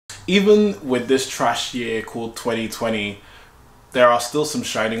Even with this trash year called 2020, there are still some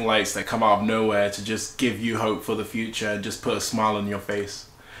shining lights that come out of nowhere to just give you hope for the future and just put a smile on your face.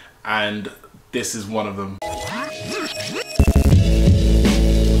 And this is one of them.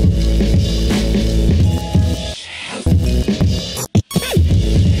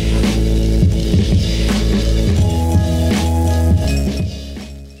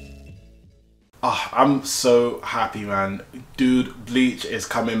 Oh, I'm so happy, man. Dude, Bleach is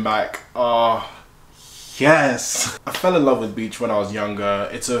coming back. Oh, yes. I fell in love with Bleach when I was younger.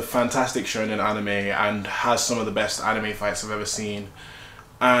 It's a fantastic shonen anime and has some of the best anime fights I've ever seen.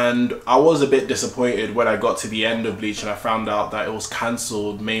 And I was a bit disappointed when I got to the end of Bleach and I found out that it was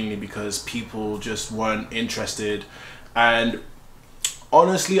cancelled mainly because people just weren't interested. And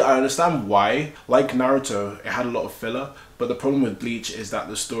honestly, I understand why. Like Naruto, it had a lot of filler, but the problem with Bleach is that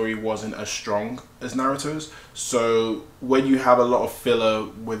the story wasn't as strong as Naruto's. So when you have a lot of filler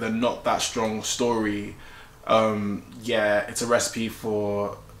with a not that strong story, yeah, it's a recipe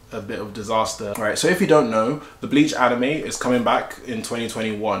for a bit of disaster. Alright, so if you don't know, the Bleach anime is coming back in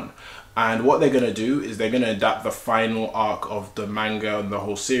 2021. And what they're going to do is they're going to adapt the final arc of the manga and the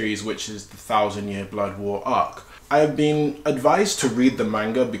whole series, which is the 1,000-Year Blood War arc. I've been advised to read the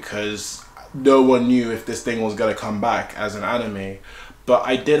manga because no one knew if this thing was going to come back as an anime, but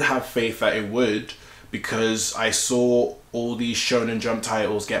I did have faith that it would because I saw all these Shonen Jump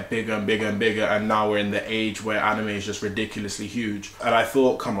titles get bigger and bigger and bigger, and now we're in the age where anime is just ridiculously huge. And I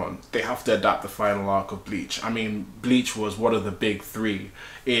thought, come on, they have to adapt the final arc of Bleach. I mean, Bleach was one of the big three.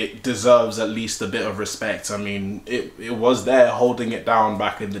 It deserves at least a bit of respect. I mean, it was there holding it down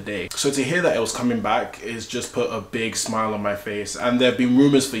back in the day. So to hear that it was coming back is just put a big smile on my face. And there have been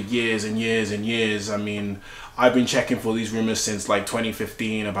rumors for years and years and years. I mean, I've been checking for these rumors since like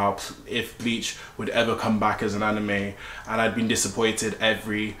 2015 about if Bleach would ever come back as an anime, and I'd been disappointed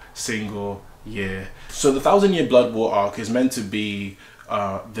every single year. So the 1,000-Year Blood War arc is meant to be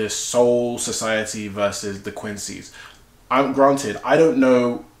the Soul Society versus the Quincy's. Granted, I don't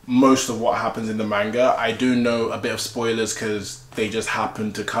know most of what happens in the manga. I do know a bit of spoilers because they just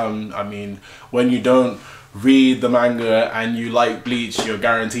happen to come. I mean, when you don't read the manga and you like Bleach, you're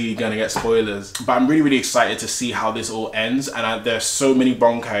guaranteed gonna get spoilers. But I'm really excited to see how this all ends, and there's so many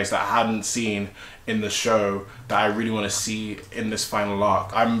Bankais that I hadn't seen in the show that I really want to see in this final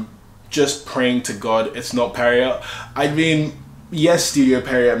arc. I'm just praying to God it's not Period. I mean, yes, Studio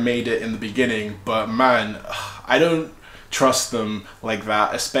Period made it in the beginning, but man, I don't trust them like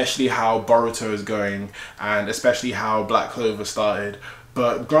that, especially how Boruto is going and especially how Black Clover started.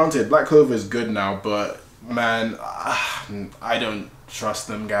 But granted, Black Clover is good now, but man, I don't trust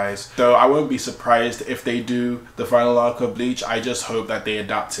them, guys. Though I won't be surprised if they do the final arc of Bleach. I just hope that they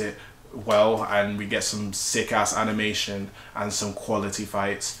adapt it well and we get some sick ass animation and some quality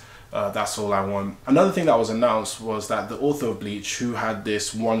fights. That's all I want. Another thing that was announced was that the author of Bleach, who had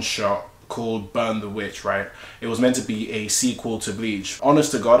this one shot called Burn the Witch, right? It was meant to be a sequel to Bleach.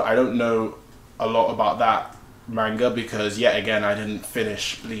 Honest to God, I don't know a lot about that manga because yet again I didn't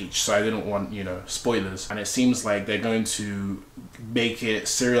finish Bleach, so I didn't want, you know, spoilers. And it seems like they're going to make it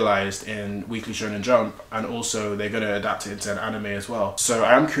serialized in Weekly Shonen Jump, and also they're going to adapt it into an anime as well. So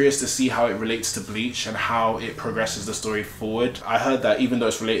I am curious to see how it relates to Bleach and how it progresses the story forward. I heard that even though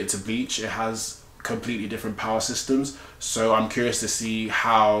it's related to Bleach, it has completely different power systems, so I'm curious to see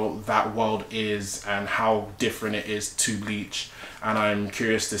how that world is and how different it is to Bleach, and I'm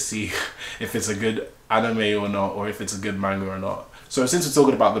curious to see if it's a good anime or not, or if it's a good manga or not. So since we're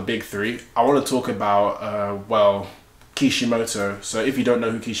talking about the big three, I want to talk about well, Kishimoto. So if you don't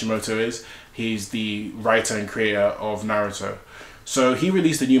know who Kishimoto is, he's the writer and creator of Naruto. So he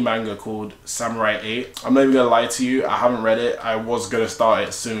released a new manga called Samurai 8. I'm not even gonna lie to you, I haven't read it. I was gonna start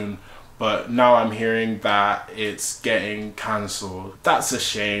it soon, but now I'm hearing that it's getting cancelled. That's a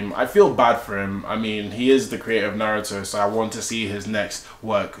shame. I feel bad for him. I mean, he is the creator of Naruto, so I want to see his next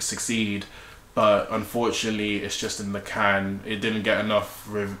work succeed. But unfortunately, it's just in the can. It didn't get enough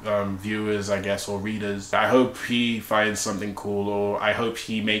viewers, I guess, or readers. I hope he finds something cool, or I hope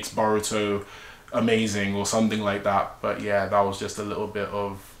he makes Boruto amazing or something like that. But yeah, that was just a little bit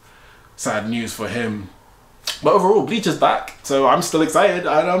of sad news for him. But overall, Bleach is back, so I'm still excited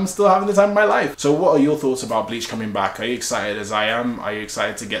and I'm still having the time of my life. So what are your thoughts about Bleach coming back? Are you excited as I am? Are you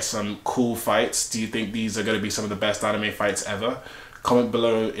excited to get some cool fights? Do you think these are going to be some of the best anime fights ever? Comment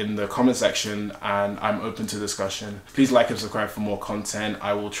below in the comment section and I'm open to discussion. Please like and subscribe for more content.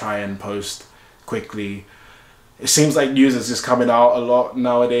 I will try and post quickly. It seems like news is just coming out a lot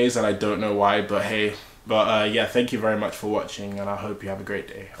nowadays and I don't know why, but hey. But yeah, thank you very much for watching and I hope you have a great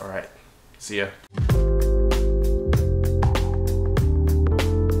day. Alright, see ya.